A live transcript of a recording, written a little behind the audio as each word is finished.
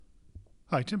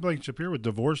Hi, Tim Blankenship here with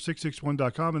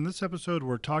Divorce661.com. In this episode,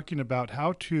 we're talking about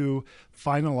how to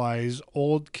finalize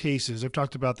old cases. I've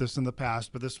talked about this in the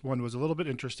past, but this one was a little bit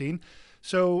interesting.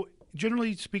 So,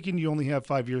 generally speaking, you only have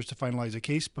 5 years to finalize a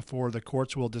case before the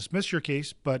courts will dismiss your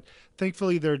case, but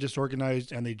thankfully they're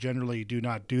disorganized and they generally do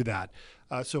not do that.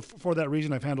 So for that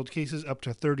reason, I've handled cases up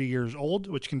to 30 years old,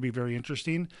 which can be very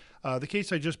interesting. The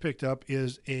case I just picked up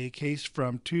is a case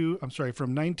from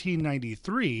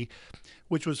 1993,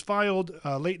 which was filed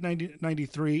late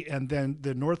 1993, and then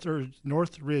the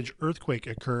Northridge earthquake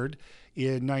occurred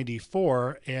in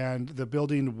 94, and the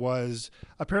building was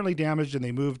apparently damaged, and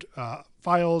they moved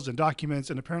files and documents.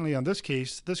 And apparently on this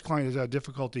case, this client has had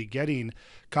difficulty getting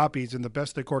copies, and the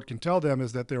best the court can tell them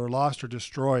is that they were lost or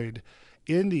destroyed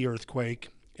in the earthquake,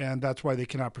 and that's why they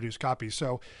cannot produce copies.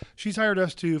 So she's hired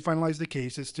us to finalize the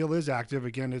case. It still is active.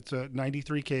 Again, it's a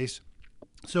 93 case.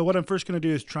 So what I'm first going to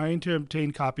do is trying to obtain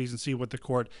copies and see what the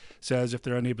court says, if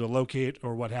they're unable to locate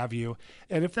or what have you.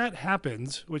 And if that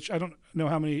happens, which I don't know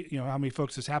how many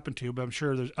folks this happened to, but I'm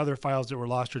sure there's other files that were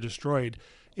lost or destroyed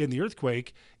in the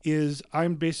earthquake, is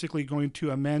I'm basically going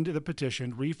to amend the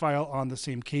petition, refile on the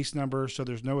same case number so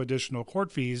there's no additional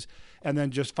court fees, and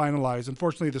then just finalize.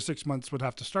 Unfortunately, the 6 months would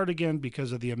have to start again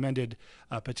because of the amended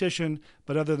petition,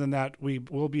 but other than that, we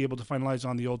will be able to finalize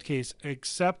on the old case,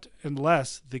 except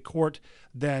unless the court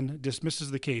then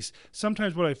dismisses the case.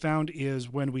 Sometimes what I found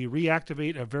is when we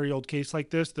reactivate a very old case like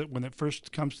this, that when it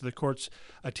first comes to the court's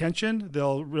attention,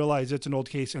 they'll realize it's an old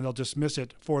case and they'll dismiss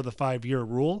it for the 5-year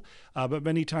rule. But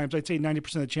many times, I'd say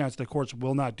 90% of the chance the courts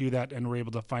will not do that, and we're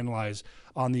able to finalize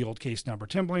on the old case number.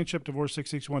 Tim Blankenship,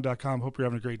 Divorce661.com. Hope you're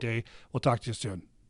having a great day. We'll talk to you soon.